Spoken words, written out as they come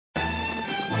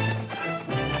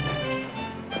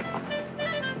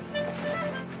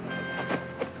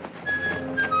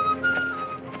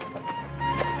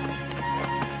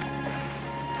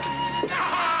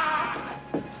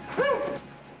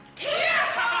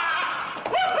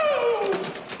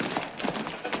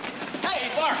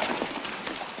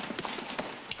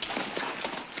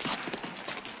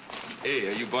Hey,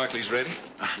 are you Barclays ready?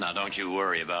 Now, don't you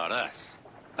worry about us.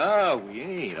 Oh, we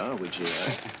ain't, are we,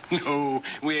 J.I.? No,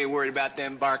 we ain't worried about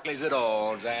them Barclays at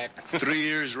all, Zach. 3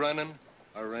 years running.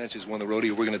 Our ranch has won the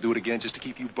rodeo. We're going to do it again just to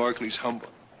keep you Barclays humble.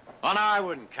 Oh, no, I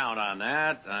wouldn't count on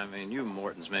that. I mean, you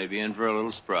Mortons may be in for a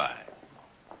little surprise.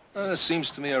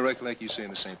 Seems to me I recollect you saying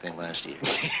the same thing last year.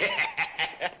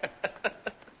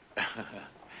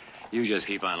 You just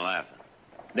keep on laughing.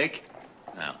 Nick?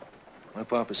 Now. My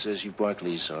papa says you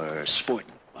Barclays are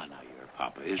sporting. Well, now, your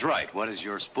papa is right. What is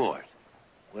your sport?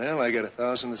 Well, I got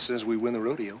 1,000 that says we win the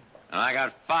rodeo. And I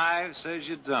got 5 says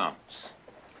you don't.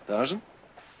 1,000?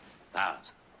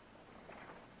 1,000.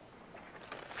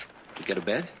 You got a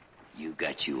bet? You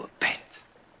got you a bet.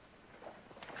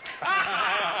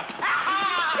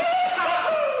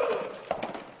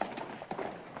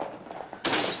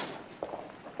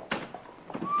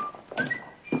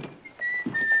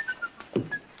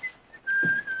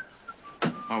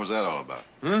 What was that all about?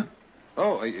 Huh?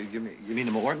 Oh, you mean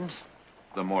the Mortons?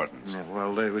 The Mortons. Yeah,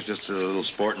 well, it was just a little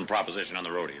sporting proposition on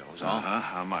the rodeo, was all. Uh-huh.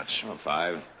 How much? Well,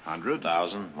 500,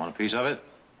 1,000. Want a piece of it?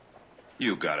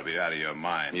 You gotta be out of your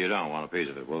mind. You don't want a piece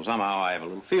of it. Well, somehow I have a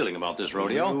little feeling about this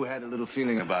rodeo. You had a little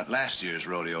feeling about last year's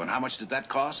rodeo, and how much did that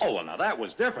cost? Oh, well, now that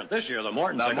was different. This year, the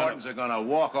Mortons The Mortons are gonna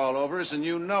walk all over us, and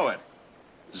you know it.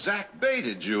 Zach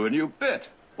baited you, and you bit.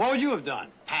 What would you have done?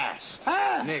 Passed.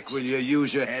 Nick, will you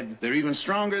use your head? They're even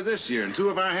stronger this year, and 2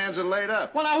 of our hands are laid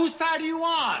up. Well, now, whose side are you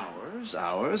on?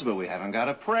 Ours, but we haven't got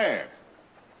a prayer.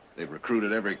 They've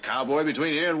recruited every cowboy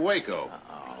between here and Waco.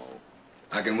 Oh.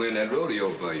 I can win that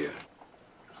rodeo for you.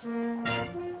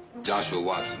 Joshua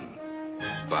Watson,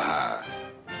 for hire.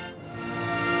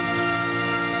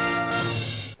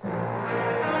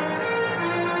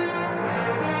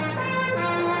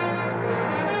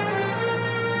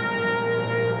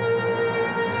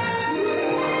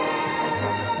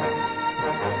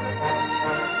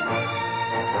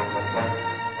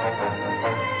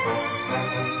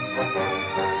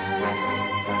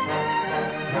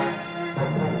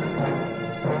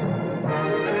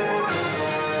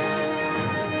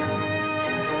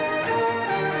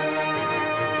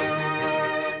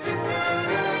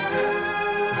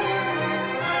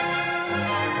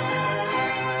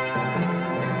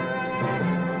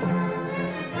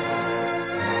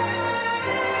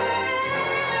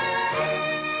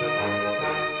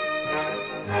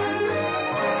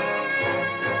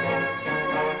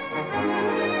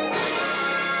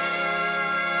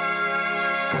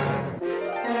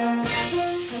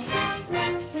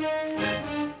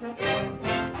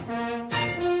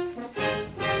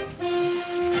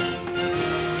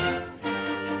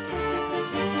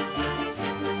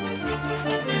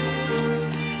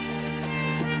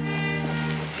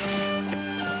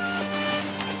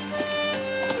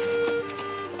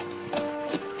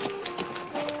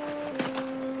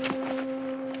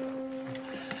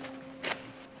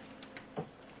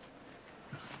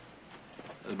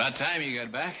 About time you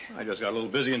got back. I just got a little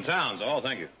busy in town, so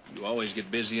thank you. You always get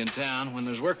busy in town when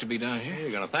there's work to be done here. You're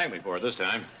going to thank me for it this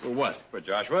time. For what? For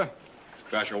Joshua.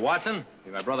 Joshua Watson.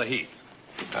 You're my brother Heath.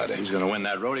 Howdy. He's going to win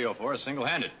that rodeo for us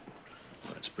single-handed.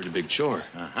 Well, that's a pretty big chore.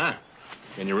 Uh-huh.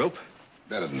 Can you rope?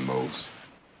 Better than most.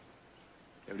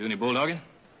 You ever do any bulldogging?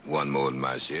 One more than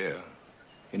my share.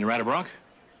 Can you ride a bronc?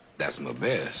 That's my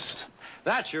best.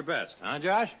 That's your best, huh,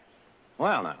 Josh?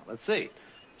 Well, now, let's see.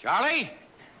 Charlie?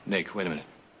 Nick, wait a minute.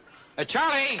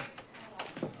 Charlie!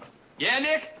 Yeah,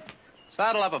 Nick?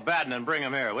 Saddle up a batten and bring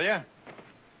him here, will you?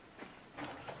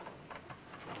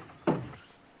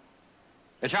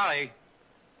 Charlie,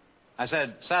 I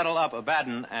said saddle up a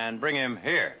batten and bring him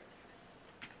here.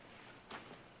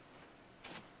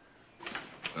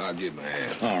 I'll give my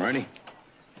hand. All righty.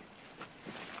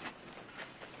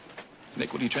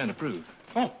 Nick, what are you trying to prove?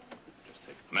 Oh, just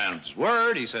take the man's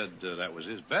word. He said that was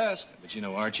his best. But you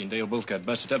know, Archie and Dale both got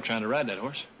busted up trying to ride that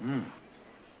horse.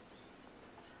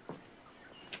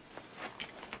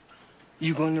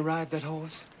 You going to ride that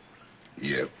horse?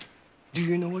 Yep, Do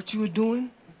you know what you were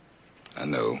doing? I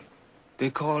know. They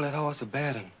call that horse a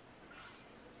batten.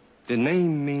 The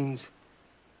name means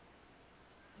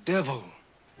devil.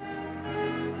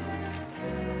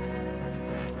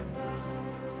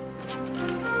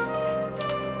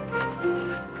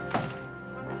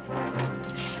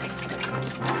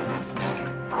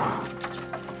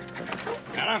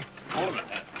 Anna, hold it.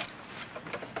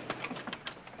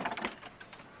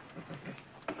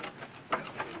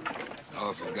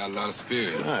 Horse has got a lot of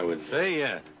spirit. I would say,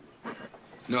 yeah.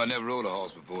 No, I never rode a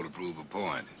horse before to prove a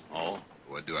point. Oh?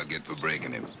 What do I get for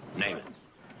breaking him? Name it.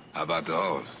 How about the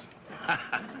horse?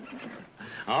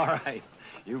 All right.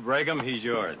 You break him, he's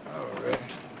yours. All right.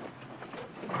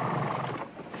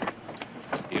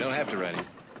 don't have to ride him.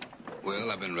 Well,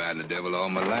 I've been riding the devil all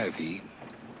my life, He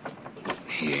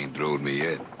ain't throwed me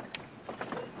yet.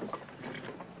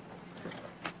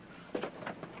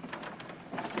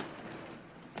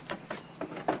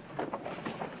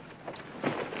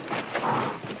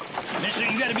 Mister,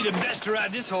 you gotta be the best to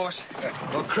ride this horse.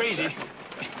 Or crazy.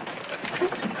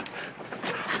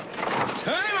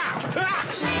 Turn him out!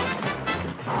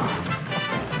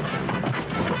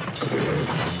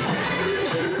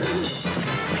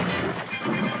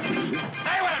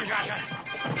 Stay with him, Joshua!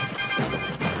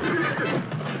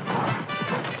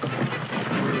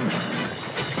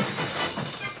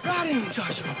 Ride him,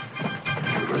 Joshua!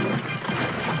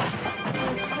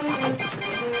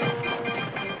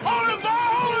 Hold him, boy!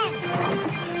 Hold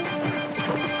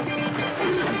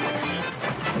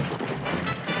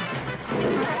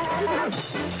him!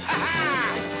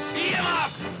 Ha-ha! Eat him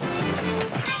up!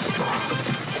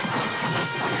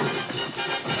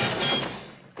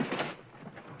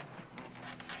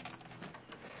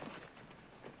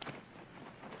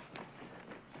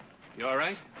 You all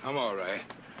right? I'm all right.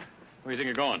 Where do you think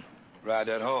you're going? Ride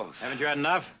that horse. Haven't you had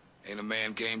enough? Ain't a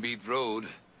man can't beat road,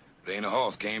 but ain't a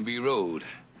horse can't be rode.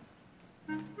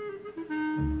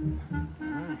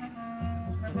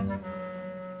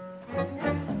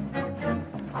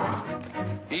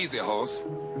 Easy, horse.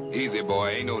 Easy, boy.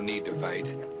 Ain't no need to fight.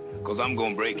 'Cause I'm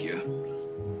gonna break you.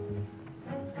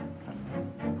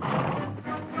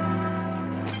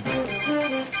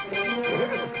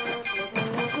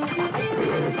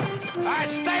 All right,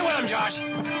 stay with him, Josh.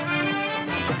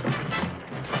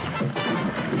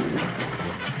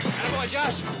 Attaboy,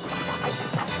 Josh.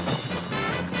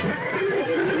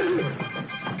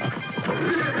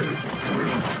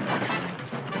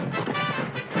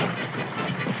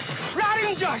 Ride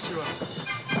him, Joshua.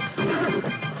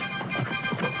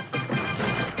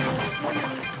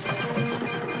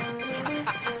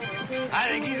 I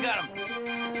think he's got him.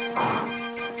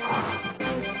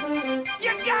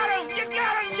 You got him! You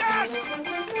got him, Josh!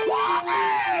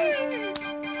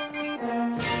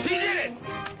 He did it!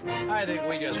 I think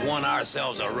we just won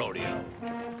ourselves a rodeo.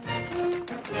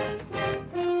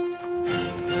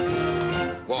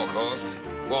 Walk, horse.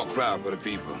 Walk proud for the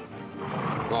people.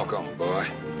 Walk on, boy.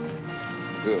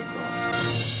 Good boy.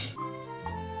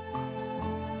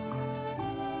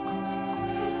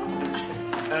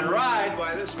 And ride,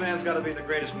 why, this man's got to be the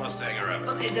greatest Mustanger ever.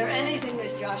 Well, is there anything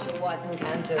Miss Joshua Watson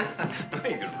can do?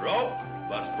 He can rope,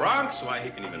 bust broncs, why, he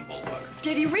can even bullbuck.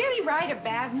 Did he really ride a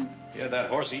bad one? He had that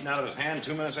horse eaten out of his hand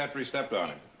 2 minutes after he stepped on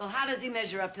him. Well, how does he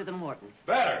measure up to the Mortons?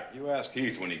 Better. You ask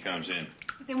Heath when he comes in.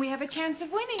 Then we have a chance of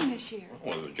winning this year.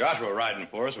 Well, with Joshua riding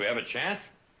for us, we have a chance.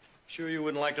 Sure you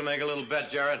wouldn't like to make a little bet,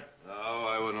 Jared? No,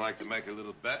 I wouldn't like to make a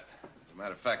little bet. As a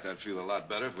matter of fact, I'd feel a lot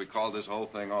better if we called this whole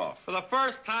thing off. For the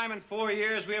first time in 4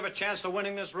 years, we have a chance to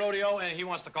winning this rodeo, and he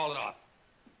wants to call it off.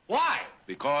 Why?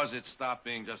 Because it stopped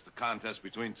being just a contest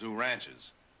between 2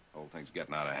 ranches. The whole thing's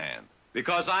getting out of hand.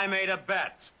 Because I made a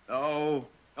bet. No,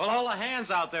 Well, all the hands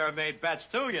out there have made bets,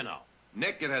 too, you know.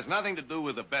 Nick, it has nothing to do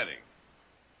with the betting.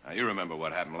 Now, you remember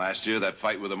what happened last year, that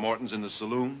fight with the Mortons in the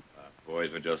saloon?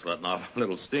 Boys were just letting off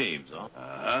little steams, huh?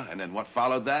 Uh-huh. And then what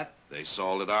followed that? They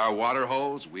salted our water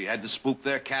holes. We had to spook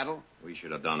their cattle. We should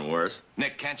have done worse.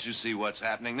 Nick, can't you see what's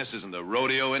happening? This isn't a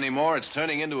rodeo anymore. It's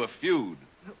turning into a feud.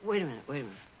 Wait a minute.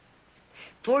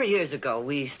 4 years ago,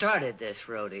 we started this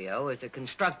rodeo as a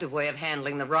constructive way of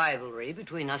handling the rivalry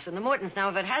between us and the Mortons. Now,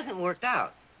 if it hasn't worked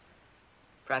out,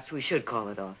 perhaps we should call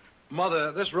it off.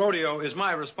 Mother, this rodeo is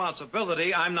my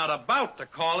responsibility. I'm not about to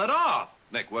call it off.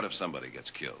 Nick, what if somebody gets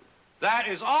killed? That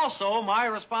is also my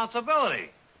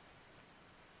responsibility.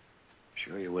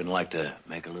 Sure you wouldn't like to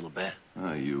make a little bet?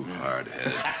 Oh, you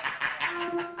hardhead.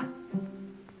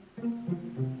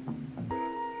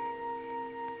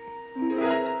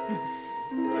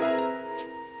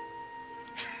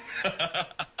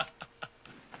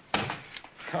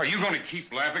 Are you going to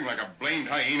keep laughing like a blamed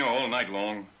hyena all night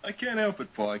long? I can't help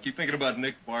it, Paul. I keep thinking about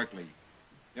Nick Barkley.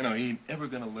 You know, he ain't ever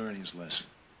gonna learn his lesson.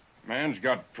 Man's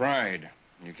got pride.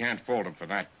 You can't fault him for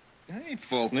that. I ain't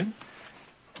faulting him.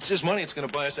 It's his money that's gonna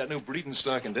buy us that new breeding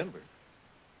stock in Denver.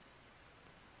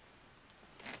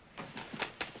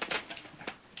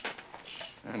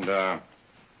 And,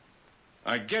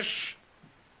 I guess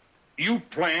you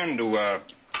plan to,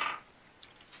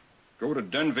 go to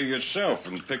Denver yourself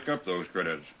and pick up those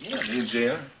critters. Yeah, me and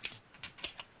JR.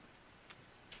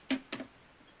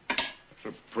 It's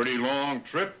a pretty long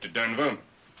trip to Denver.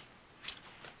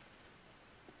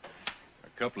 A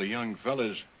couple of young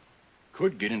fellas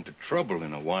could get into trouble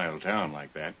in a wild town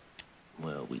like that.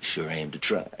 Well, we sure aim to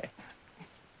try.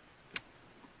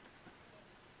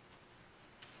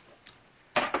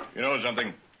 You know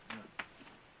something?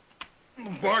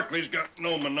 Barkley's got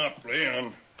no monopoly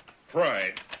on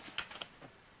pride.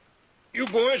 You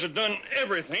boys have done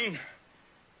everything,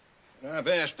 and I've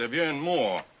asked of you and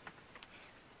more.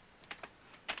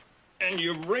 And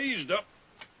you've raised up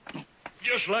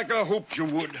just like I hoped you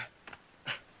would.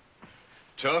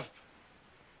 Tough,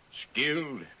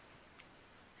 skilled,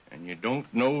 and you don't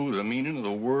know the meaning of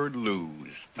the word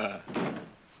lose.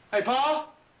 Hey,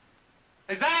 Paul?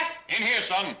 Is that? In here,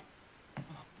 son.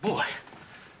 Boy,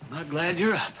 I'm glad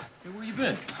you're up. Hey, where you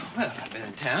been? Well, I've been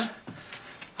in town.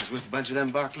 I was with a bunch of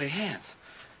them Barkley hands.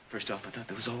 First off, I thought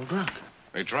they was all drunk.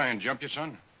 They try and jump you,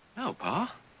 son? No,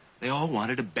 Pa. They all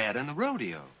wanted to bet on the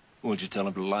rodeo. Won't you tell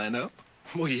them to line up?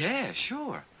 Well, yeah,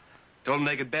 sure. Told them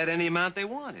they could bet any amount they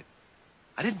wanted.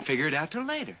 I didn't figure it out till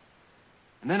later.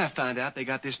 And then I found out they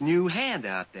got this new hand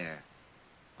out there.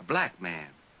 A black man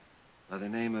by the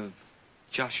name of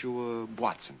Joshua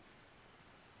Watson.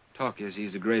 Talk is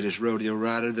he's the greatest rodeo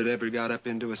rider that ever got up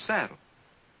into a saddle.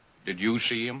 Did you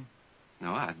see him?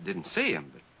 No, I didn't see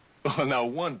him, but... Oh, now,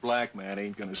 one black man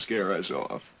ain't gonna scare us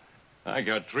off. I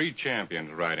got 3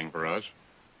 champions riding for us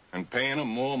and paying them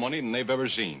more money than they've ever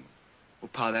seen. Well,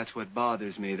 Pa, that's what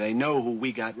bothers me. They know who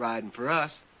we got riding for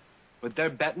us, but they're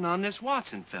betting on this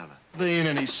Watson fella. They ain't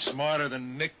any smarter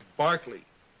than Nick Barkley.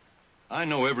 I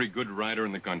know every good rider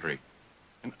in the country,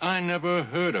 and I never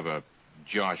heard of a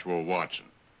Joshua Watson.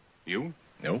 You?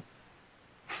 No.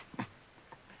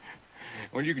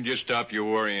 Well, you can just stop your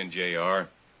worrying, J.R.,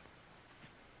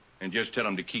 and just tell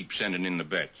them to keep sending in the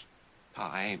bets. Pa,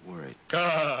 I ain't worried.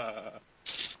 Ah.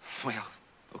 Well,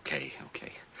 okay.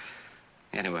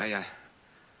 Anyway,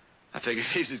 I figure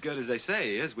if he's as good as they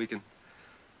say he is, we can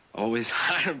always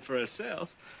hire him for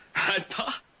ourselves. Right,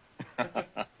 Pa?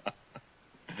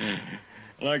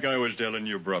 Like I was telling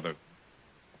your brother,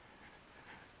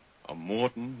 a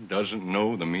Morton doesn't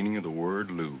know the meaning of the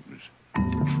word lose.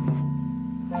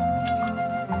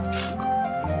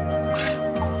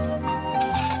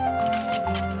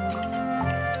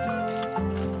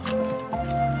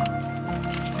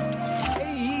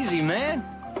 Hey, easy, man.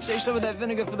 Save some of that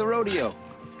vinegar for the rodeo.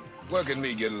 Work and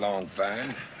me get along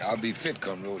fine. I'll be fit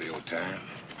come rodeo time.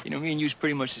 You know, me and you's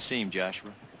pretty much the same,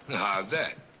 Joshua. How's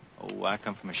that? Oh, I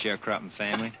come from a sharecropping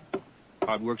family.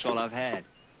 Hard work's all I've had.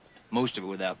 Most of it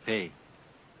without pay.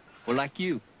 Well, like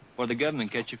you, or the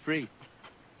government cut you free.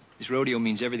 This rodeo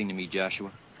means everything to me,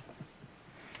 Joshua.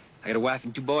 I got a wife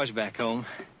and 2 boys back home.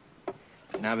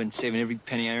 And I've been saving every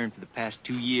penny I earned for the past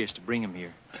 2 years to bring them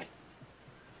here.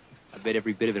 I bet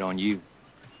every bit of it on you.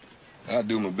 I'll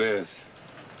do my best.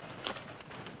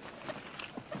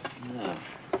 Yeah,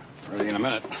 ready in a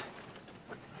minute.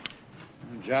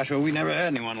 Joshua, we never had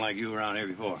anyone like you around here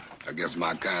before. I guess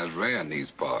my kind's rare in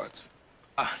these parts.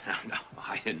 No,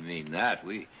 I didn't mean that.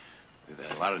 We've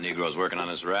had a lot of Negroes working on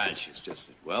this ranch. It's just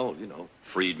that, well, you know,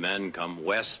 freedmen come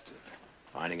west,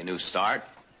 finding a new start.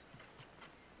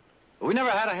 But we never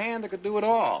had a hand that could do it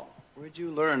all. Where'd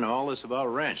you learn all this about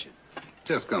ranching?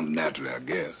 Just comes naturally, I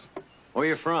guess. Where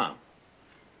you from?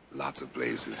 Lots of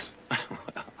places. Well,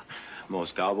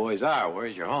 most cowboys are.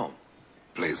 Where's your home?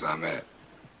 Place I'm at.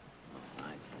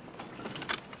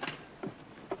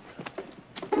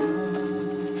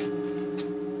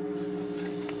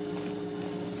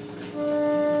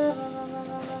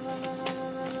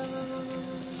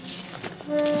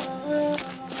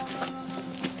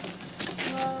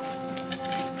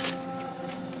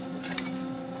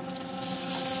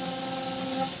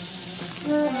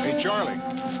 Hey, Charlie.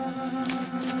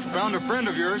 Found a friend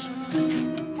of yours.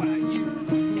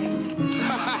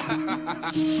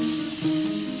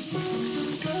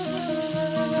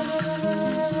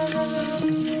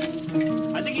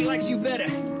 I think he likes you better.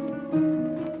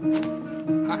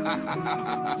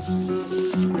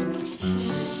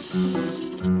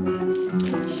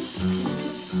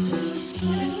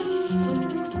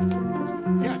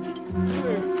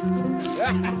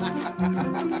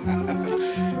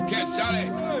 Catch Charlie.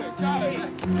 Hey, Charlie.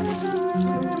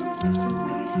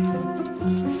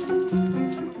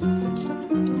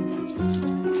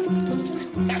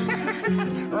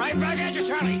 Right back at you,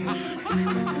 Charlie.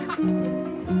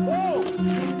 Whoa!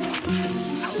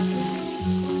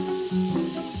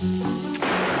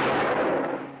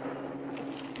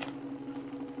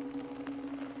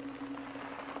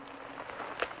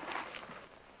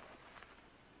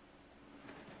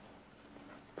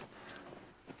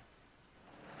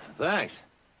 Thanks.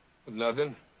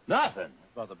 Nothing. Nothing.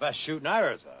 About the best shooting I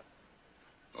ever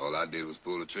saw. All I did was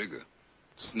pull the trigger.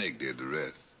 Snake did the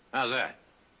rest. How's that?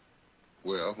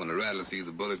 Well, when the rattler sees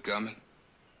a bullet coming,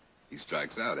 he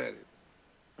strikes out at it.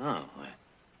 Oh, well.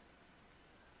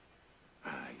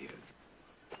 I get it.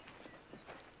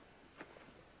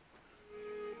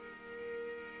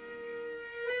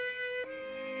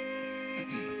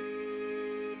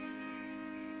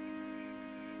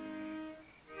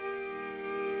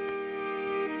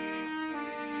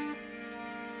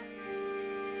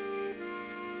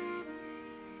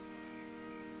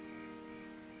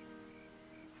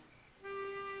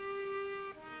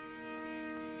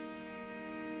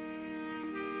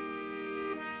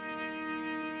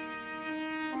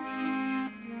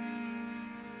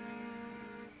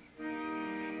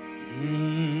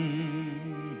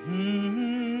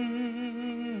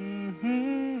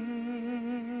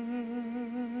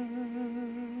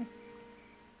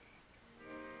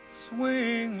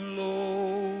 Swing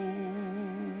low,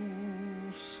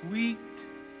 sweet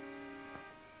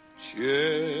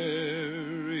chariot,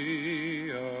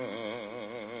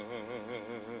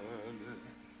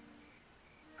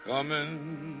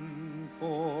 coming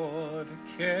for to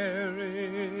carry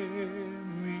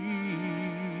me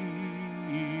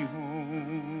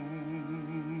home.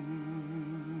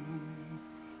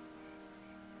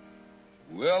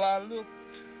 Well, I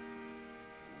looked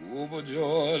over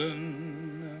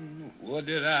Jordan, and what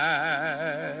did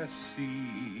I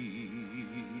see?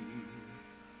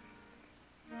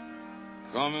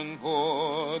 Coming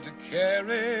for to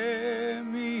carry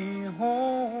me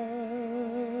home.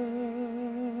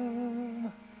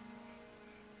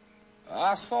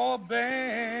 I saw a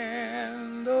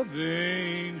band of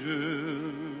angels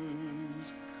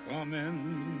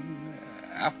coming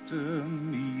after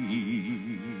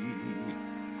me.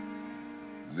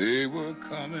 They were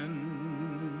coming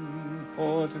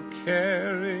for to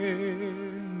carry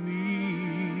me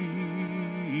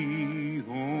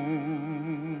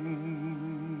home.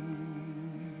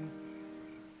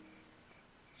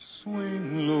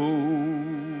 Swing low,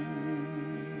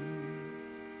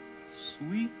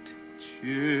 sweet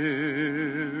chariot,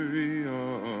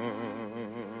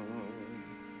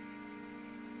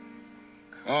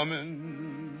 coming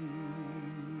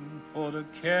for to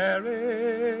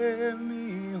carry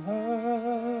me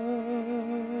home.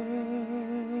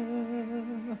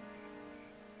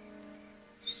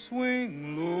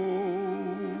 Swing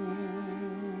low,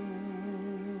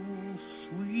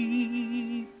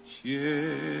 sweet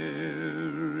chariot,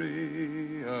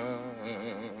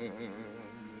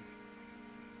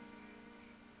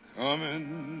 coming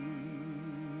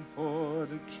for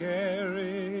to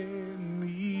carry me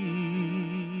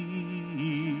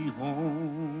home.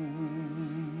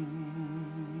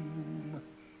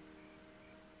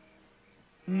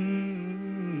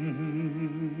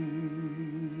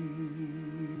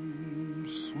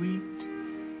 Sweet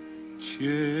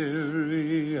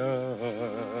chariot,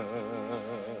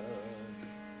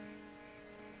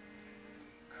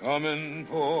 coming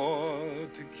for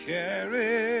to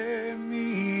carry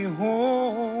me home.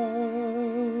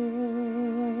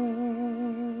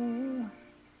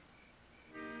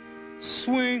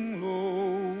 Swing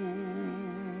low,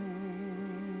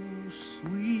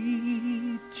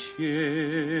 sweet chariot,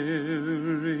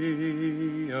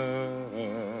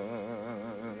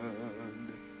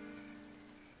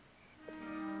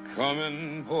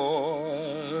 coming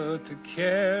for to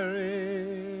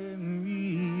carry me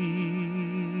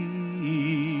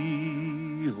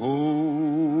home.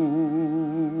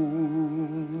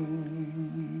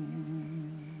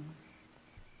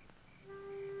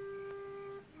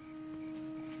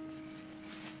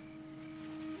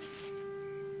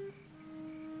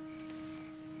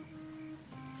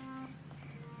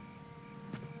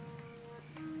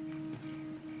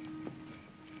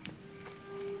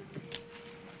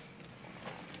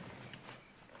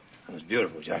 That was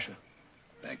beautiful, Joshua.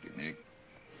 Thank you, Nick.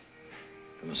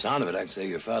 From the sound of it, I'd say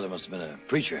your father must have been a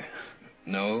preacher.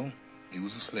 No, he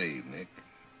was a slave, Nick.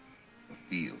 A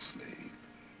field slave.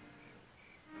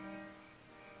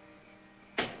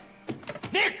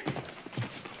 Nick!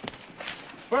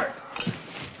 Bert!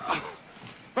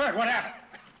 Bert, what happened?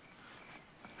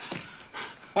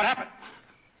 What happened?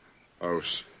 I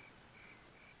was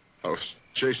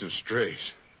chasing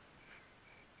strays.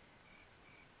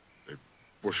 They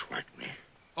bushwhacked me.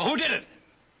 Oh, who did it?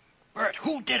 Bert,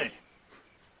 who did it?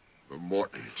 The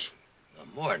Mortons. The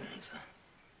Mortons.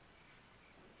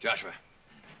 Joshua.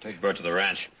 Take Bert to the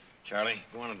ranch. Charlie,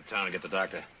 go on into town and get the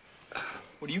doctor.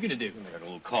 What are you going to do? I got a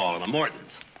little call on the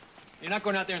Mortons. You're not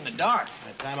going out there in the dark.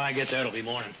 By the time I get there, it'll be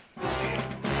morning.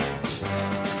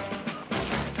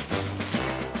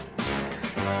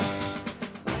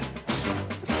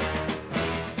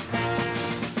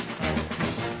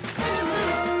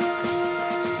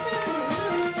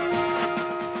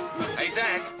 Hey,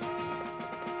 Zach.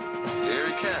 Here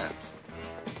he comes.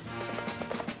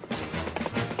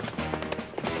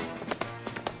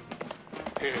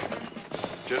 Yeah,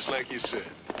 just like you said.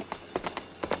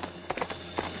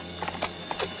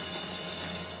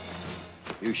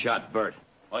 You shot Bert.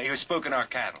 Well, he was spooking our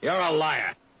cattle. You're a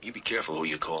liar. You be careful who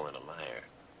you calling a liar.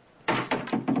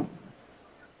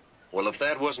 Well, if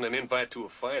that wasn't an invite to a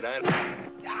fight, I'd...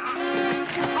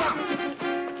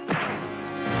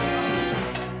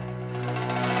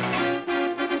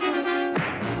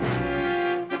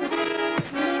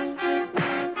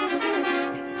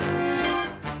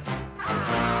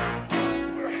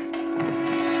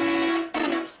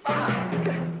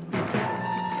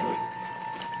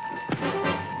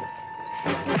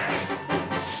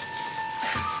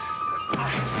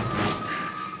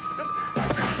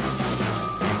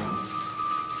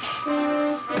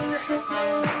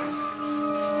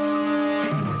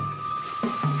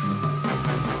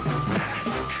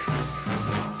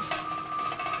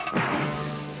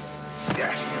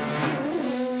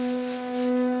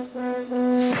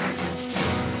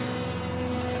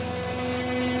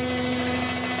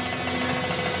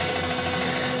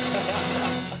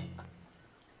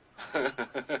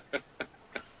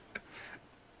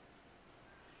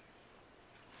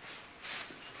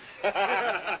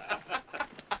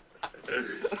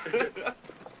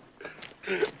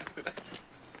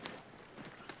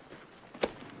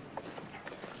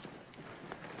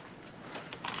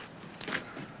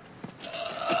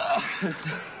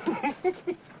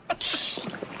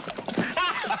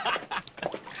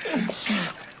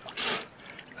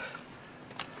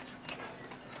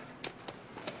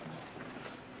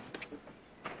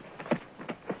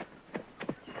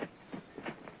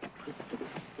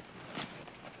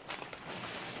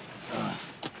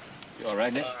 You all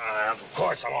right, Nick? Of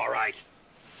course I'm all right.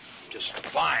 Just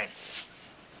fine.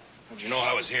 How'd you know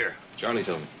I was here? Charlie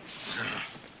told me.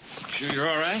 Sure you're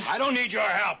all right? I don't need your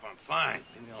help. I'm fine.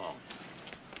 Leave me alone.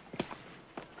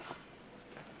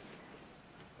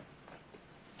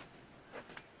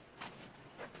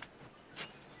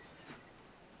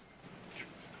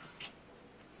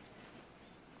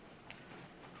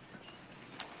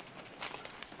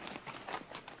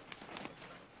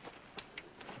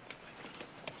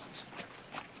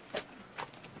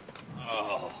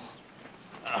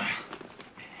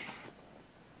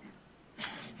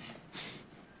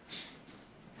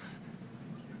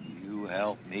 You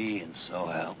help me, and so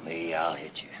help me, I'll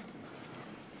hit you.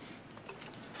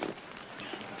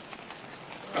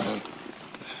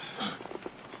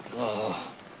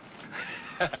 Oh.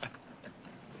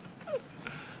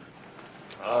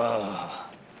 Oh.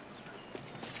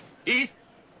 Heath?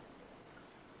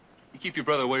 You keep your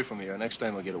brother away from me, or next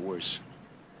time I'll get it worse.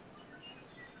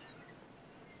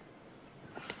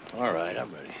 All right,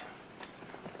 I'm ready.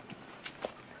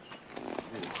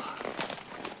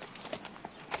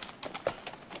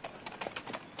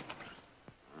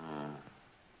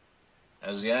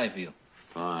 How's the eye feel?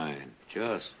 Fine.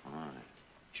 Just fine.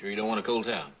 Sure you don't want a cold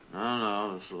town?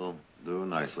 No, this will do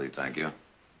nicely, thank you.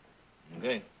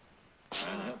 Okay.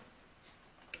 Trying to help.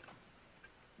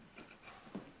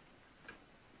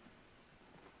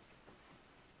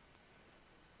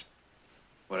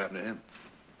 What happened to him?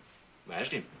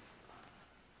 Ask him.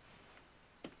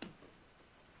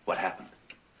 What happened?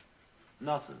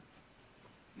 Nothing.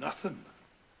 Nothing.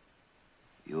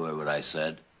 You heard what I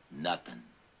said? Nothing.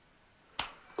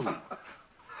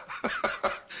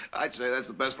 I'd say that's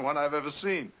the best one I've ever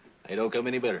seen. They don't come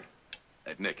any better.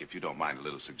 Nick, if you don't mind a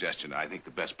little suggestion, I think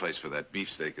the best place for that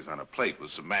beefsteak is on a plate with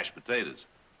some mashed potatoes.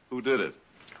 Who did it?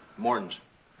 Morton's.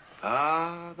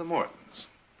 Ah, the Mortons.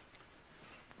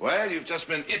 Well, you've just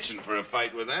been itching for a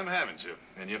fight with them, haven't you?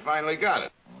 And you finally got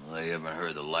it. Well, they haven't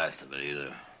heard the last of it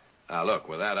either. Now, look,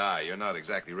 with that eye, you're not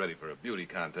exactly ready for a beauty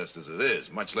contest as it is,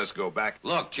 much less go back.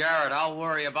 Look, Jared, I'll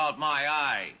worry about my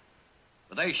eye.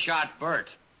 But they shot Bert.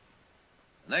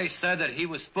 And they said that he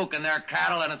was spooking their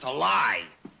cattle, and it's a lie.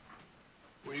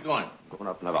 Where are you going? Going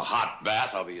up and have a hot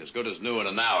bath. I'll be as good as new in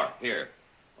an hour. Here.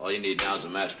 All you need now is a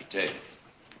mashed potato.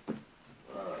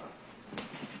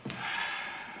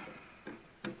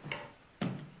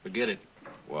 Forget it.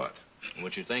 What?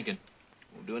 What you're thinking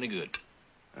won't do any good.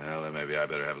 Well, then maybe I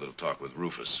better have a little talk with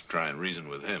Rufus. Try and reason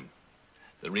with him.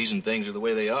 The reason things are the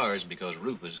way they are is because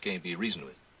Rufus can't be reasoned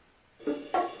with.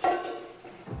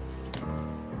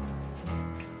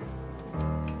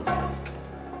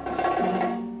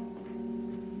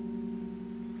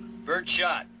 Bert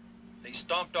shot. They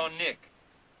stomped on Nick.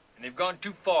 And they've gone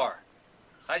too far.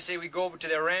 I say we go over to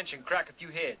their ranch and crack a few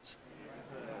heads.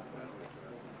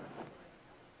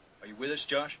 Are you with us,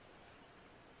 Josh?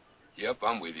 Yep,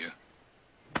 I'm with you.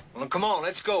 Well, come on,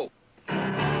 let's go.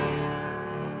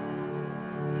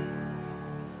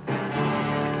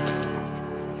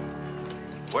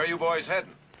 Where are you boys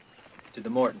heading? To the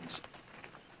Mortons.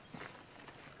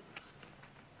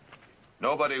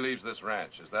 Nobody leaves this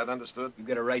ranch. Is that understood? You've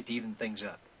got a right to even things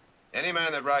up. Any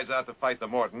man that rides out to fight the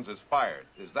Mortons is fired.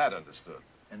 Is that understood?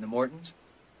 And the Mortons?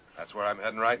 That's where I'm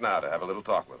heading right now to have a little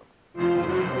talk with them.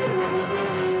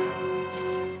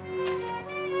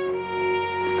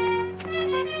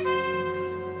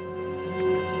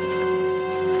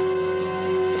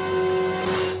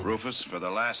 Rufus, for the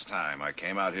last time, I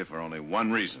came out here for only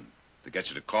one reason. To get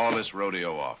you to call this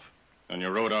rodeo off. And you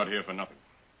rode out here for nothing.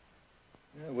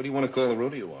 Yeah, what do you want to call the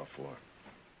rodeo off for?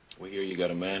 We hear you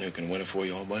got a man who can win it for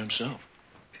you all by himself.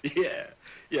 Yeah,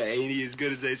 ain't he as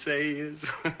good as they say he is?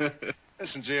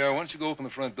 Listen, JR, why don't you go open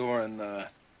the front door and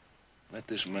let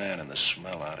this man and the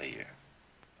smell out of here?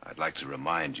 I'd like to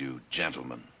remind you,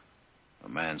 gentlemen, a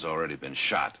man's already been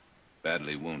shot,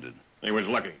 badly wounded. He was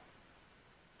lucky.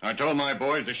 I told my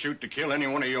boys to shoot to kill any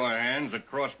one of your hands that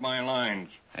crossed my lines.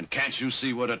 And can't you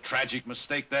see what a tragic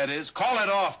mistake that is? Call it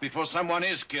off before someone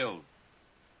is killed.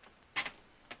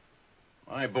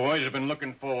 My boys have been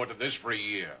looking forward to this for a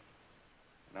year.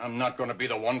 And I'm not going to be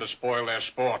the one to spoil their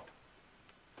sport.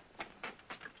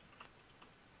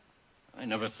 I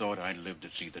never thought I'd live to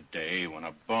see the day when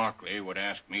a Barkley would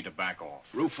ask me to back off.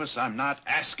 Rufus, I'm not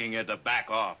asking you to back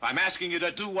off. I'm asking you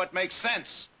to do what makes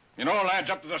sense. It all adds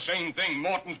up to the same thing.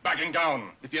 Morton's backing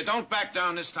down. If you don't back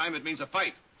down this time, it means a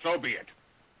fight. So be it.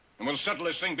 And we'll settle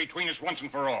this thing between us once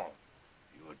and for all.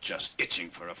 You're just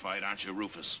itching for a fight, aren't you,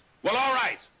 Rufus? Well, all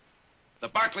right. The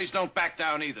Barkleys don't back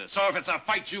down either. So if it's a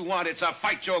fight you want, it's a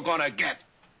fight you're gonna get.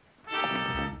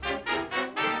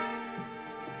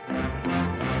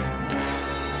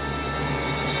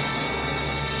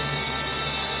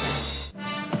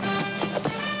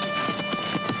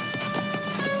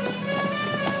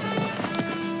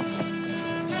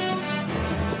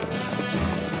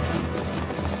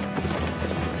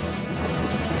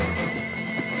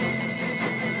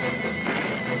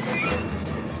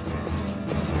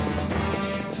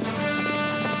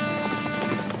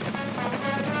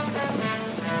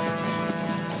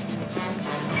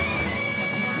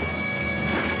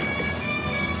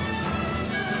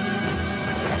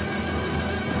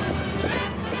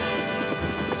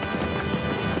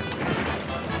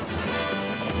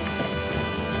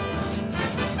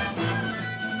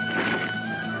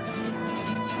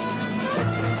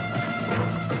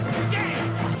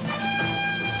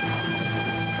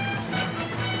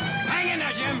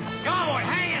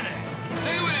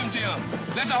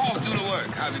 Let the horse do the work.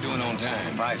 How's he doing on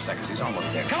time? 5 seconds. He's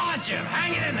almost there. Come on, Jim.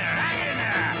 Hang it in there. Hang it in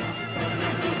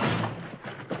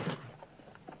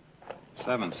there.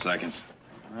 7 seconds.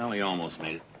 Well, he almost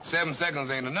made it. 7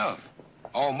 seconds ain't enough.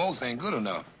 Almost ain't good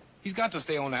enough. He's got to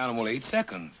stay on the animal 8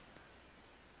 seconds.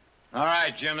 All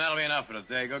right, Jim, that'll be enough for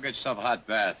today. Go get yourself a hot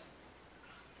bath.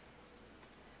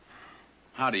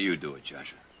 How do you do it,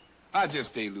 Joshua? I just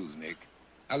stay loose, Nick.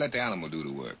 I let the animal do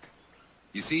the work.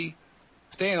 You see,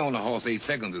 staying on the horse 8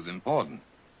 seconds is important.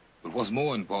 But what's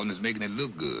more important is making it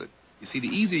look good. You see, the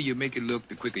easier you make it look,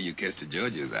 the quicker you catch the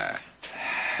judge's eye.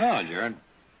 Oh, Jared.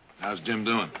 How's Jim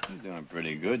doing? He's doing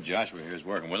pretty good. Joshua here's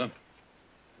working with him.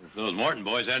 If those Morton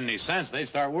boys had any sense, they'd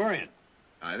start worrying.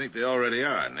 I think they already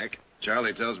are, Nick.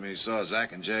 Charlie tells me he saw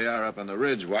Zach and JR up on the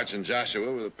ridge watching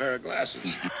Joshua with a pair of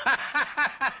glasses.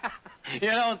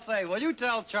 You don't say. Well, you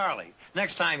tell Charlie.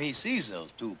 Next time he sees those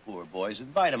two poor boys,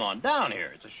 invite them on down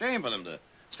here. It's a shame for them to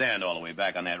stand all the way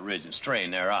back on that ridge and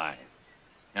strain their eyes.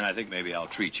 And I think maybe I'll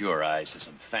treat your eyes to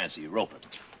some fancy roping.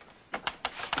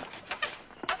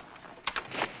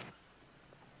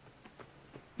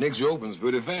 Nick's roping's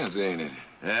pretty fancy, ain't it?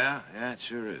 Yeah, it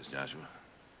sure is, Joshua.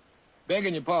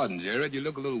 Begging your pardon, Jared, you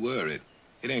look a little worried.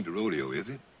 It ain't the rodeo, is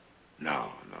it?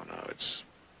 No. It's...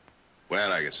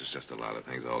 Well, I guess it's just a lot of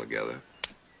things all together.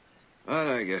 But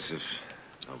I guess if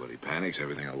nobody panics,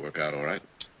 everything will work out all right.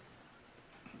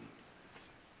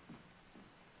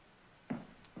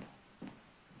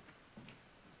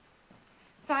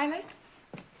 Silas?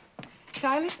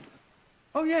 Silas?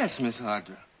 Oh, yes, Miss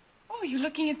Audra. Oh, you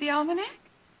looking at the almanac?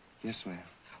 Yes, ma'am.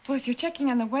 Well, if you're checking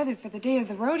on the weather for the day of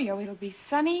the rodeo, it'll be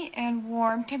sunny and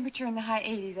warm, temperature in the high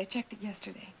 80s. I checked it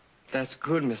yesterday. That's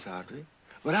good, Miss Audrey.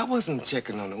 But I wasn't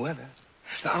checking on the weather.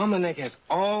 The almanac has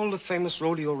all the famous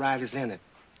rodeo riders in it.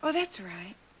 Oh, that's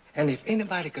right. And if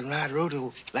anybody can ride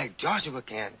rodeo like Joshua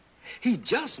can, he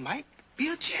just might be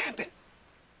a champion.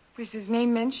 Was his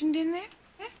name mentioned in there?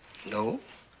 No,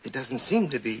 it doesn't seem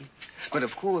to be. But,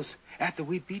 of course, after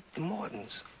we beat the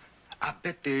Mortons, I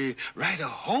bet they write a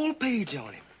whole page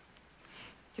on him.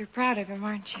 You're proud of him,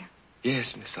 aren't you?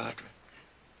 Yes, Miss Audrey.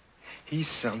 He's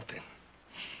something.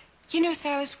 You know,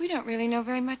 Silas, we don't really know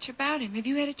very much about him. Have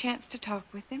you had a chance to talk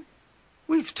with him?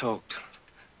 We've talked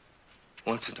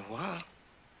once in a while.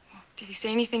 Oh, Did he say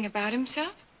anything about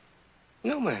himself?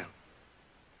 No, ma'am.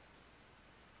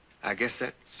 I guess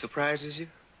that surprises you?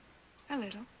 A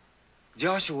little.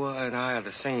 Joshua and I are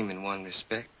the same in one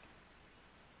respect.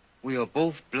 We are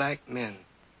both black men.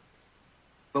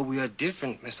 But we are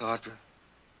different, Miss Audra.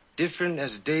 Different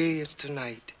as day is to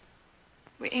night.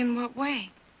 In what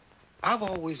way? I've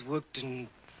always worked in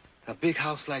a big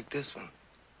house like this one.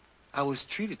 I was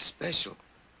treated special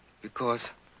because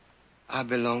I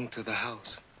belong to the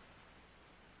house.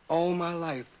 All my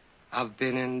life, I've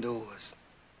been indoors.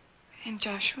 And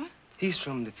Joshua? He's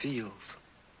from the fields,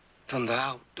 from the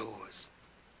outdoors.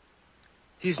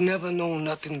 He's never known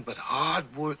nothing but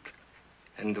hard work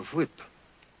and the whip.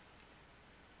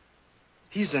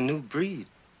 He's a new breed.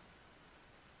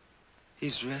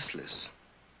 He's restless.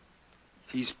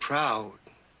 He's proud.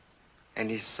 And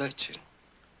he's searching.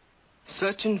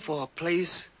 Searching for a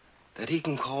place that he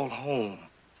can call home.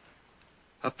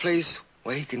 A place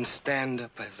where he can stand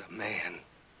up as a man.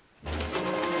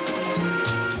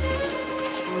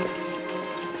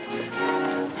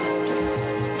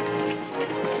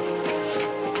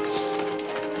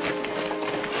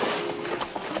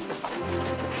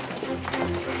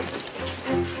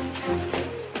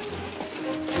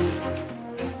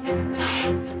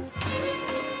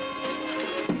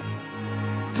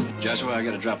 Joshua, I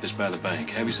gotta drop this by the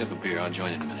bank. Have yourself a beer. I'll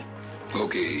join in a minute.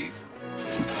 Okay.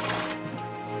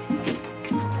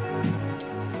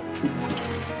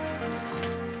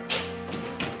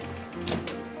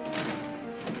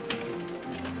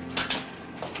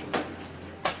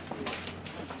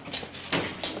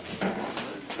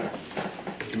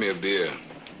 Give me a beer.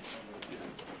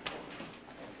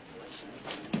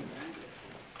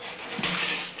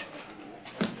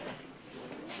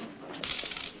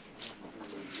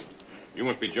 You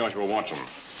must be Joshua Watson.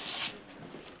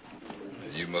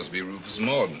 You must be Rufus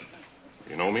Morton.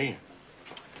 You know me?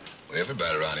 Well,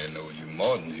 everybody around here knows you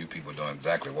Morton. You people don't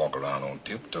exactly walk around on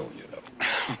tiptoe, you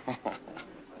know.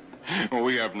 Well,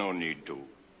 we have no need to.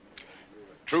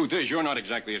 Truth is, you're not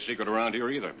exactly a secret around here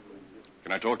either.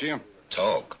 Can I talk to you?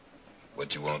 Talk?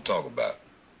 What you want to talk about?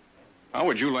 How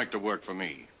would you like to work for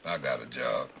me? I got a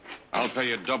job. I'll pay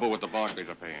you double what the Barclays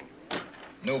are paying you.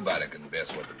 Nobody can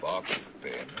best what the Barclays are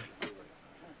paying me.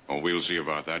 Oh, we'll see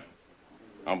about that.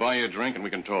 I'll buy you a drink and we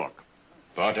can talk.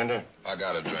 Bartender? I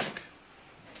got a drink.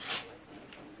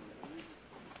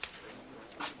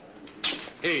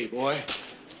 Hey, boy.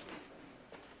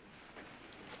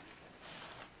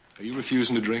 Are you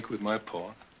refusing to drink with my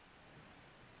paw?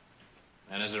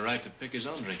 Man has a right to pick his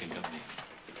own drinking company.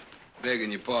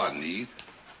 Begging your pardon, Heath.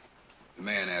 The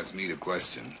man asked me the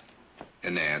question,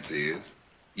 and the answer is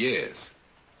yes,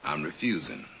 I'm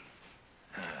refusing.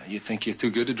 You think you're too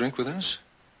good to drink with us?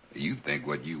 You think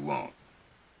what you want.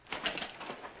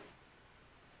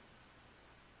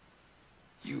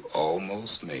 You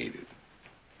almost made it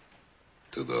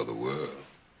to the other world.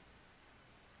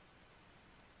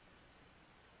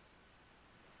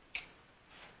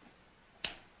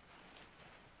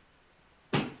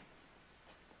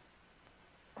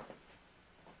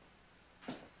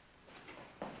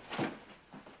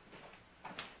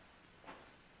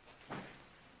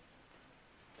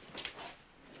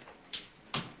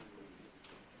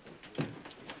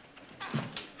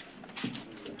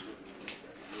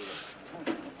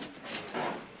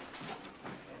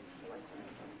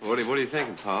 What are you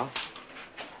thinking, Pa?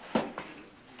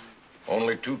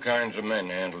 Only two kinds of men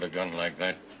handle a gun like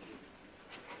that.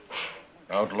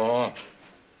 Outlaw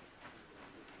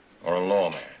or a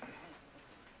lawman.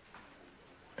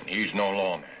 And he's no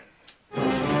lawman.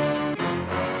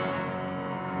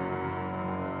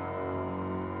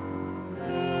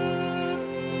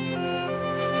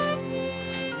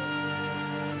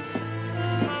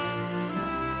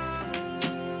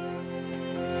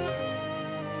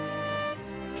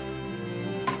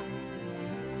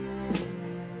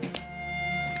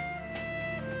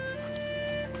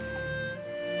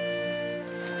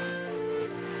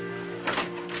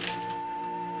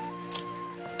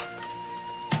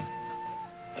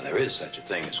 There is such a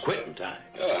thing as quitting time.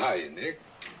 Oh, hiya, Nick.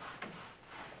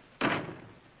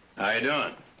 How you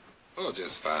doing? Oh,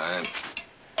 just fine.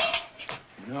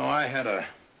 You know, I had an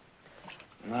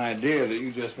idea that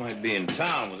you just might be in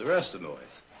town with the rest of the boys.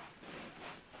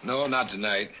 No, not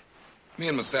tonight. Me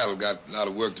and my saddle got a lot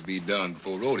of work to be done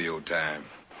before rodeo time.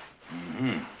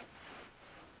 Mm-hmm.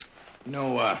 You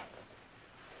know,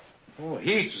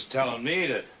 Heath was telling me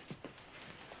that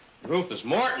Rufus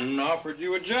Morton offered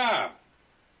you a job.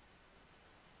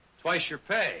 Twice your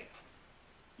pay.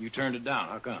 You turned it down.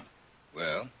 How come?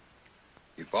 Well,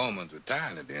 your foreman's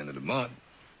retiring at the end of the month.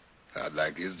 I'd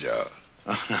like his job.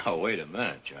 Oh, now, wait a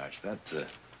minute, Josh. That's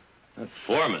A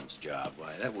foreman's job,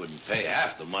 why, that wouldn't pay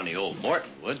half the money old Morton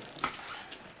would.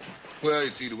 Well, you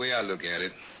see, the way I look at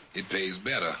it, it pays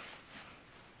better.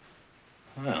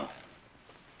 Well,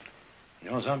 you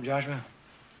know something, Joshua?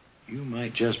 You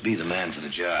might just be the man for the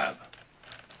job.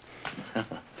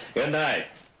 Good night.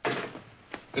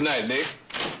 Good night, Nick.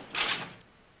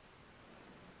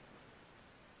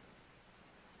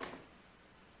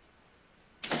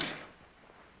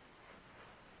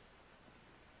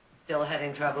 Still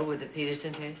having trouble with the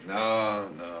Peterson case? No.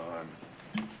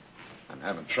 I'm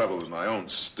having trouble with my own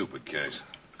stupid case.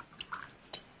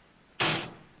 You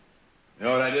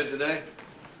know what I did today?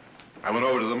 I went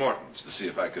over to the Mortons to see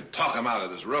if I could talk them out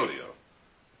of this rodeo.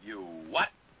 You what?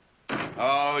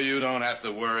 Oh, you don't have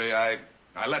to worry. I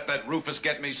let that Rufus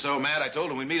get me so mad, I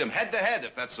told him we'd meet him head to head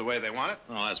if that's the way they want it.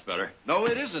 Oh, that's better. No,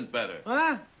 it isn't better.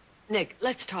 Huh? Nick,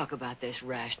 let's talk about this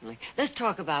rationally. Let's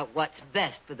talk about what's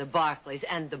best for the Barclays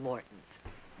and the Mortons.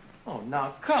 Oh,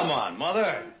 now, come on,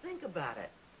 Mother. Think about it.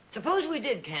 Suppose we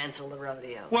did cancel the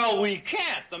rodeo. Well, we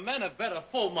can't. The men have bet a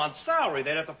full month's salary.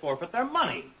 They'd have to forfeit their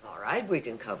money. All right, we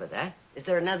can cover that. Is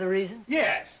there another reason?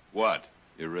 Yes. What?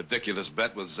 Your ridiculous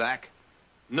bet with Zach?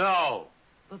 No.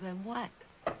 Well, then what?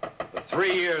 For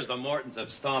 3 years, the Mortons have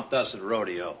stomped us at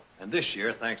rodeo. And this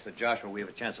year, thanks to Joshua, we have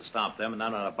a chance to stomp them, and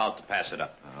I'm not about to pass it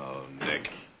up. Oh, Nick.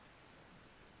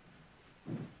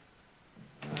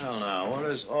 Well, now, what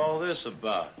is all this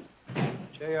about?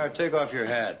 J.R., take off your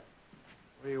hat.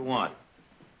 What do you want?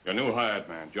 Your new hired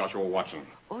man, Joshua Watson.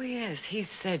 Oh, yes, he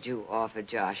said you offered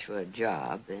Joshua a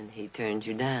job, and he turned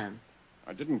you down.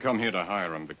 I didn't come here to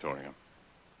hire him, Victoria.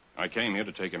 I came here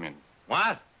to take him in.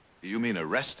 What? You mean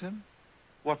arrest him?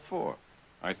 What for?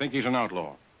 I think he's an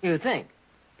outlaw. You think?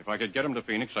 If I could get him to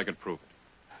Phoenix, I could prove it.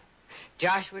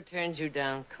 Joshua turned you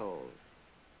down cold.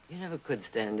 You never could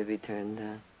stand to be turned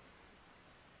down.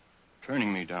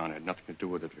 Turning me down had nothing to do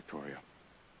with it, Victoria.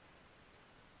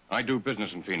 I do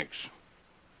business in Phoenix.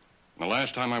 And the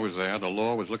last time I was there, the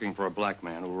law was looking for a black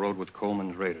man who rode with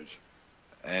Coleman's raiders.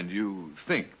 And you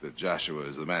think that Joshua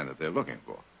is the man that they're looking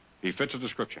for? He fits a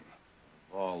description.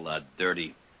 All that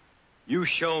dirty. You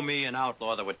show me an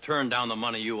outlaw that would turn down the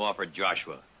money you offered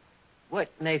Joshua. What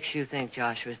makes you think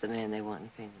Joshua's the man they want in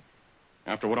Phoenix?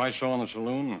 After what I saw in the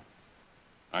saloon,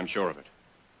 I'm sure of it.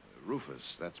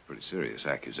 Rufus, that's a pretty serious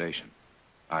accusation.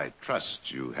 I trust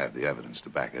you have the evidence to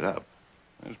back it up.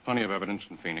 There's plenty of evidence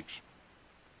in Phoenix.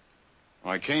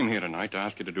 I came here tonight to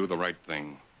ask you to do the right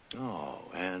thing. Oh,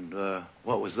 and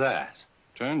what was that?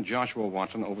 Turn Joshua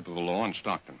Watson over to the law in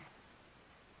Stockton.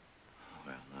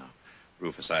 Well, now,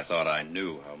 Rufus, I thought I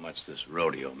knew how much this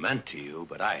rodeo meant to you,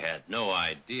 but I had no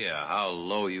idea how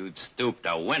low you'd stoop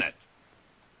to win it.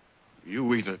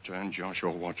 You either turn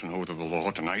Joshua Watson over to the law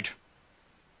tonight,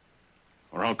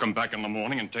 or I'll come back in the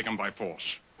morning and take him by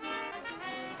force.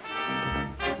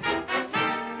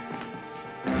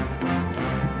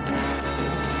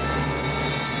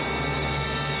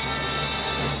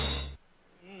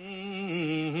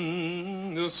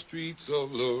 The streets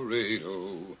of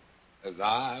Laredo. As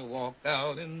I walked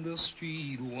out in the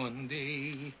street one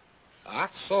day, I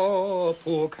saw a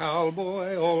poor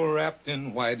cowboy all wrapped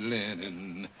in white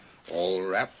linen, all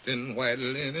wrapped in white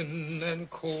linen and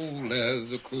cold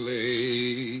as a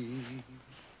clay.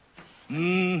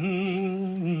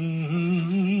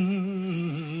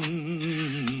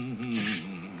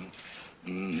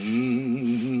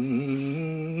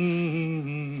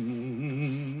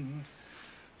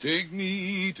 Take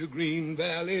me to green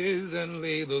valleys and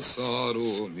lay the sod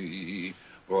o'er me,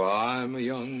 for I'm a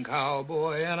young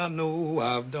cowboy and I know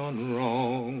I've done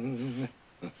wrong.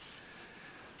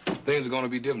 Things are going to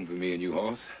be different for me and you,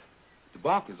 horse. The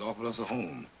Barkers offered us a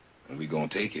home, and we're going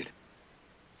to take it.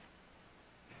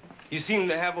 You seem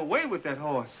to have a way with that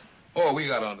horse. Oh, we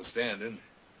got understanding.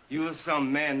 You're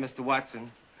some man, Mr.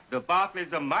 Watson. The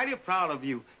Barclays are mighty proud of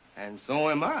you, and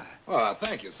so am I. Oh,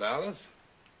 thank you, Silas.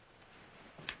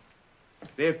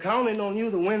 They're counting on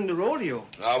you to win the rodeo.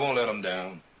 I won't let them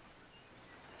down.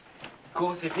 Of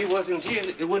course, if he wasn't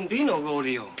here, there wouldn't be no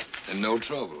rodeo. And no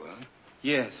trouble, huh?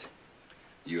 Yes.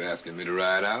 You asking me to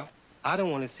ride out? I don't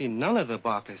want to see none of the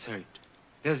Barclays hurt.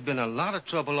 There's been a lot of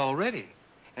trouble already,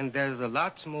 and there's a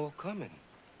lot more coming.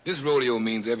 This rodeo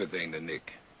means everything to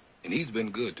Nick, and he's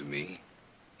been good to me.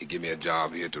 He give me a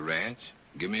job here at the ranch,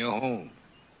 give me a home.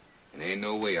 And ain't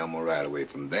no way I'm gonna ride away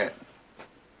from that.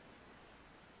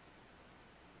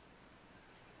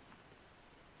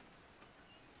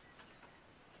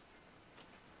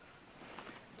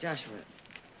 Joshua,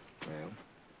 Well?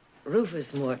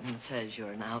 Rufus Morton says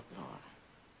you're an outlaw.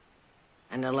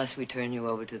 And unless we turn you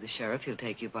over to the sheriff, he'll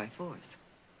take you by force.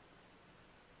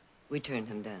 We turned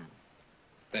him down.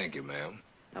 Thank you, ma'am.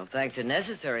 No thanks are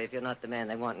necessary if you're not the man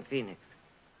they want in Phoenix.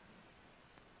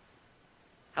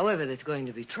 However, there's going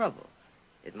to be trouble.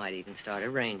 It might even start a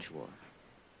range war.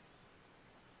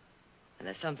 And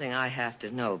there's something I have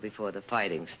to know before the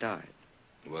fighting starts.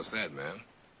 What's that, ma'am?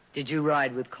 Did you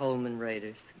ride with Coleman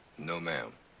raiders? No,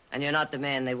 ma'am. And you're not the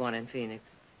man they want in Phoenix?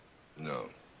 No.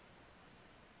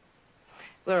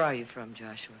 Where are you from,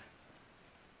 Joshua?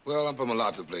 Well, I'm from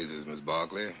lots of places, Miss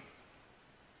Barkley.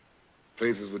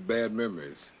 Places with bad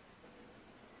memories.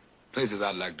 Places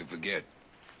I'd like to forget.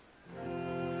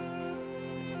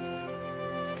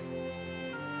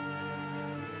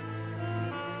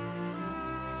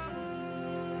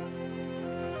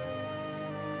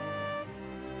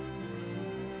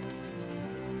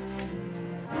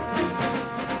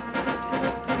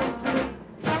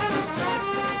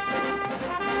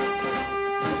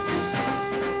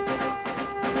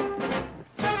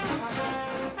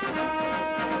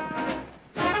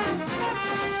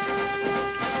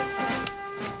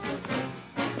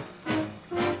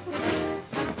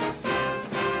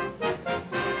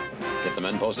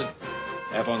 Posted?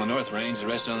 Half on the north range, the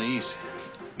rest on the east.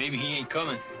 Maybe he ain't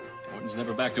coming. Morton's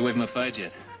never backed away from a fight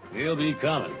yet. He'll be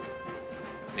coming.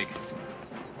 Nick.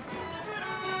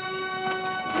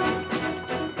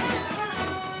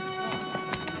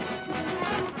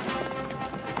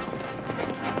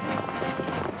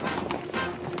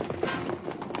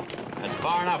 That's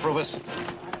far enough, Rufus.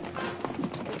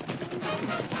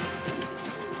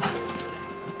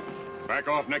 Back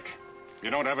off, Nick.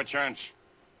 You don't have a chance.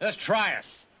 Let's try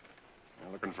us.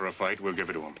 They're looking for a fight. We'll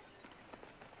give it to them.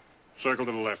 Circle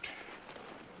to the left.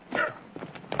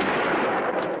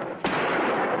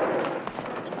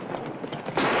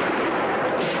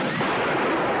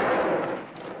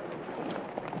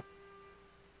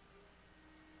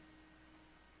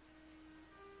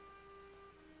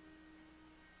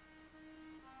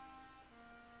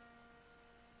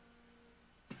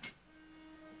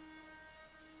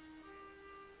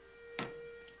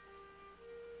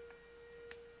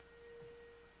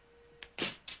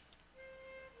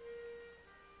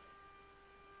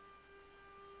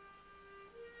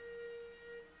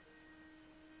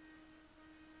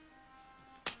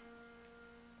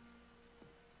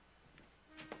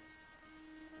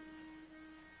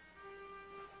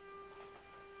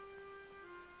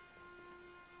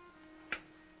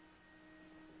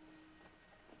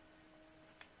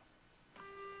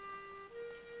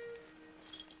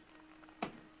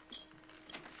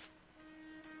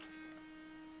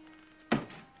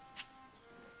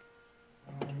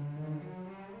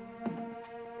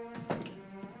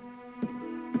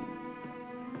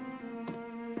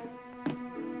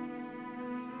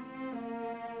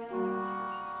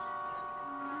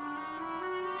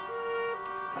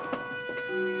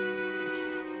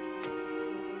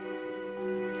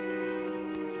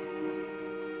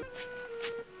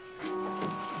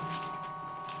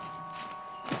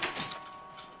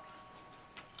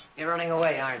 You're running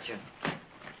away, aren't you?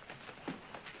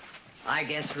 I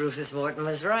guess Rufus Morton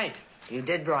was right. You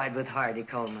did ride with Hardy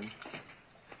Coleman.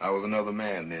 I was another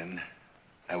man then.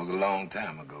 That was a long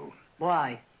time ago.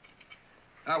 Why?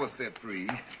 I was set free,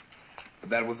 but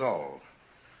that was all.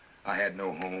 I had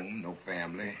no home, no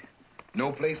family,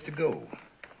 no place to go.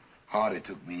 Hardy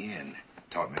took me in,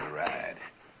 taught me to ride,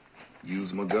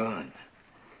 used my gun.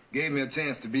 Gave me a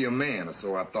chance to be a man, or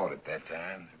so I thought at that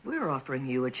time. We're offering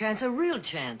you a chance, a real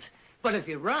chance. But if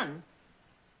you run,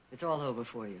 it's all over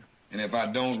for you. And if I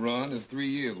don't run, there's 3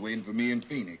 years waiting for me in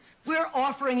Phoenix. We're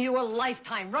offering you a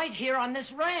lifetime right here on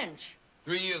this ranch.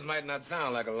 3 years might not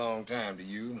sound like a long time to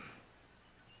you.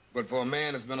 But for a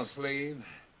man that's been a slave,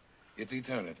 it's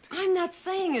eternity. I'm not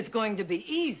saying it's going to be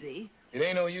easy. It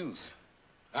ain't no use.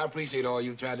 I appreciate all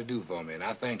you've tried to do for me, and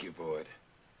I thank you for it.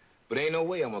 But ain't no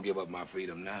way I'm gonna give up my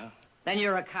freedom now. Then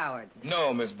you're a coward.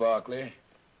 No, Miss Barkley.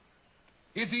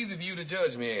 It's easy for you to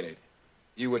judge me, ain't it?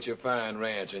 You with your fine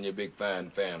ranch and your big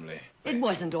fine family. It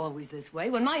wasn't always this way.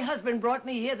 When my husband brought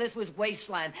me here, this was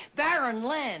wasteland, barren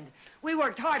land. We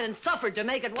worked hard and suffered to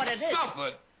make it what it is.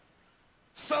 Suffered?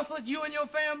 Suffered, you and your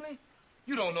family?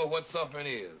 You don't know what suffering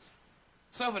is.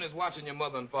 Suffering is watching your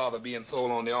mother and father being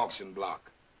sold on the auction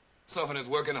block. Suffering is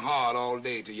working hard all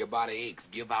day till your body aches,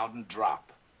 give out and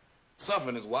drop.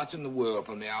 Suffering is watching the world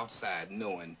from the outside,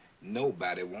 knowing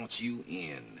nobody wants you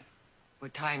in.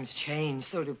 But times change,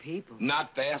 so do people.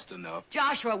 Not fast enough.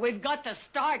 Joshua, we've got to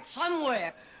start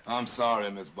somewhere. I'm sorry,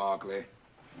 Miss Barkley.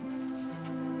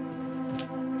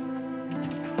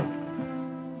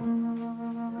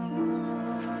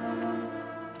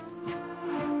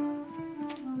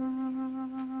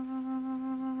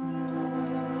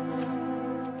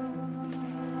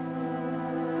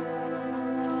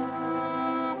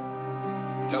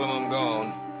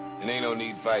 It ain't no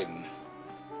need fighting.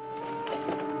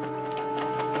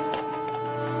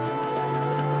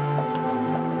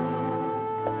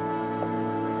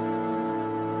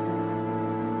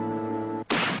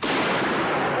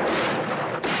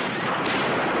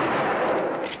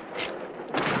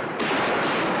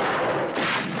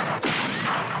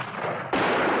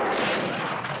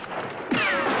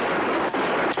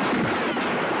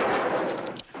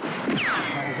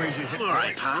 All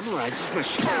right, Tom, all right. Just my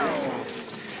shoulders.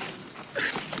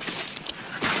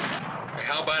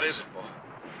 How bad is it, boy?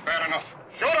 Bad enough.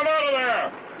 Shoot him out of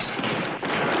there!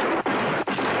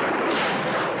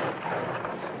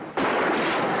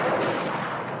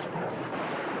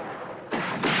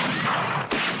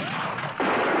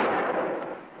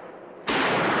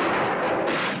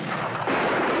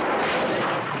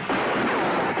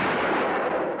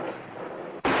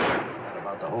 Not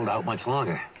about to hold out much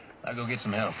longer. I'll go get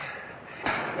some help.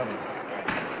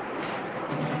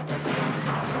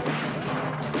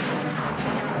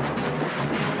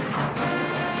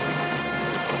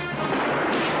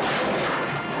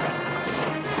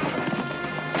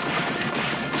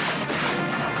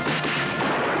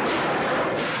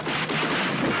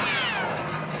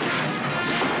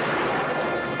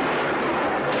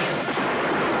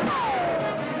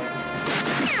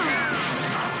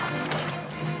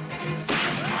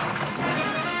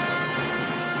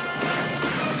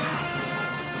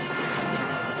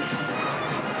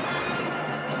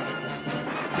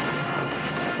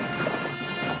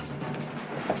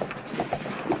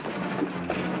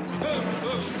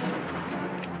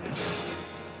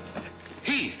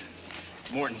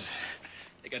 Morton's.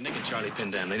 They got Nick and Charlie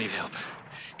pinned down. They need help.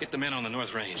 Get the men on the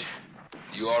North Range.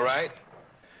 You all right?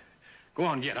 Go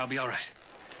on, get. I'll be all right.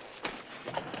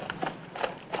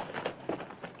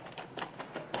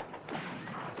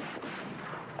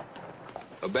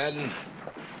 Abaddon,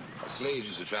 slaves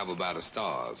used to travel by the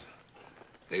stars.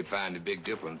 They'd find the Big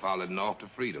Dipper and follow it north to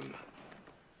freedom.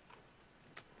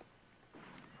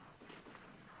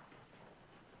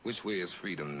 Which way is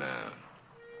freedom now?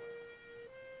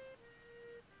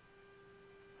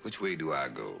 Which way do I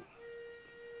go?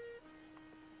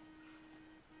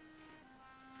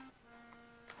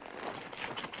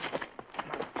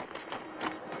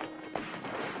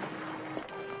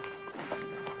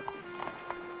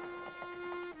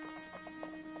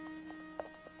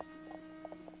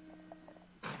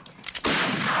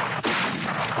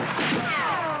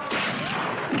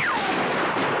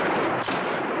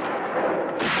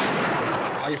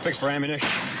 Are you fixed for ammunition?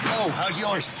 Oh, how's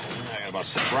yours? I got about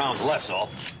 6 rounds left, so.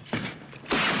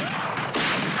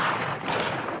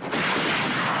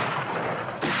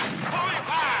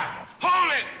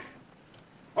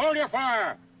 Hold your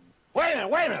fire! Wait a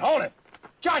minute, hold it.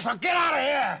 Joshua, get out of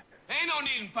here! Ain't no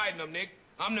need in fighting them, Nick.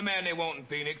 I'm the man they want in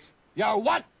Phoenix. You're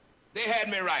what? They had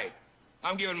me right.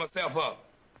 I'm giving myself up.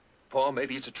 Paul,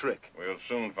 maybe it's a trick. We'll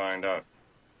soon find out.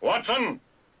 Watson,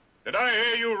 did I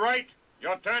hear you right?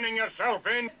 You're turning yourself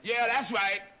in? Yeah, that's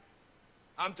right.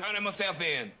 I'm turning myself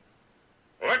in.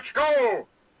 Let's go!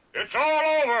 It's all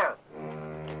over!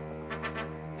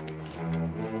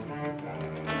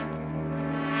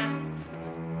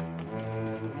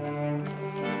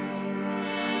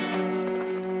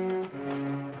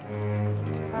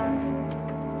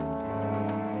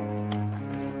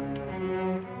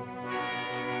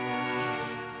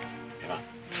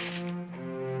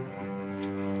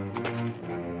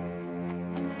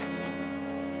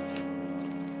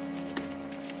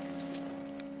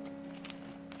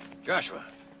 Joshua.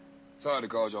 Sorry to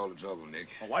cause you all the trouble, Nick.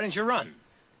 Well, why didn't you run?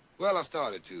 Well, I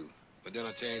started to, but then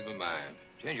I changed my mind.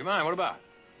 Change your mind? What about?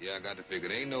 Yeah, I got to figure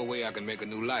there ain't no way I can make a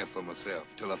new life for myself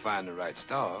till I find the right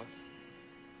stars.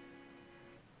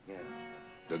 Yeah.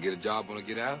 They'll get a job when I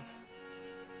get out?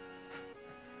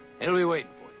 It'll be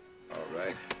waiting for you. All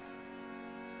right.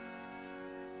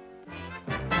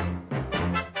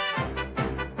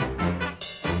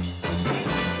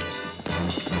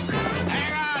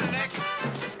 Hang on, Nick.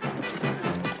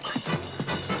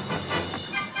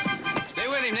 Stay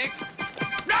with him, Nick.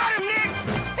 Got him, Nick!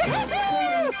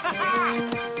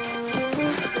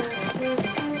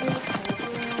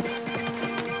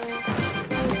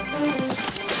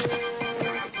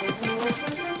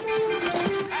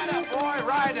 Atta boy,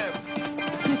 ride him.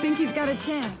 You think he's got a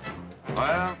chance?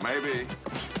 Well, maybe.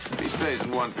 He stays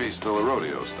in one piece till the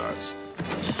rodeo starts.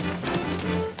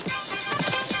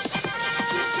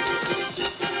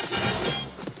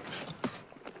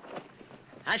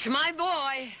 That's my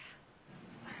boy.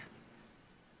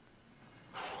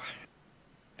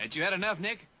 Ain't you had enough,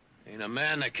 Nick? Ain't a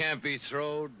man that can't be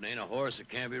throwed, and ain't a horse that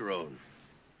can't be rode.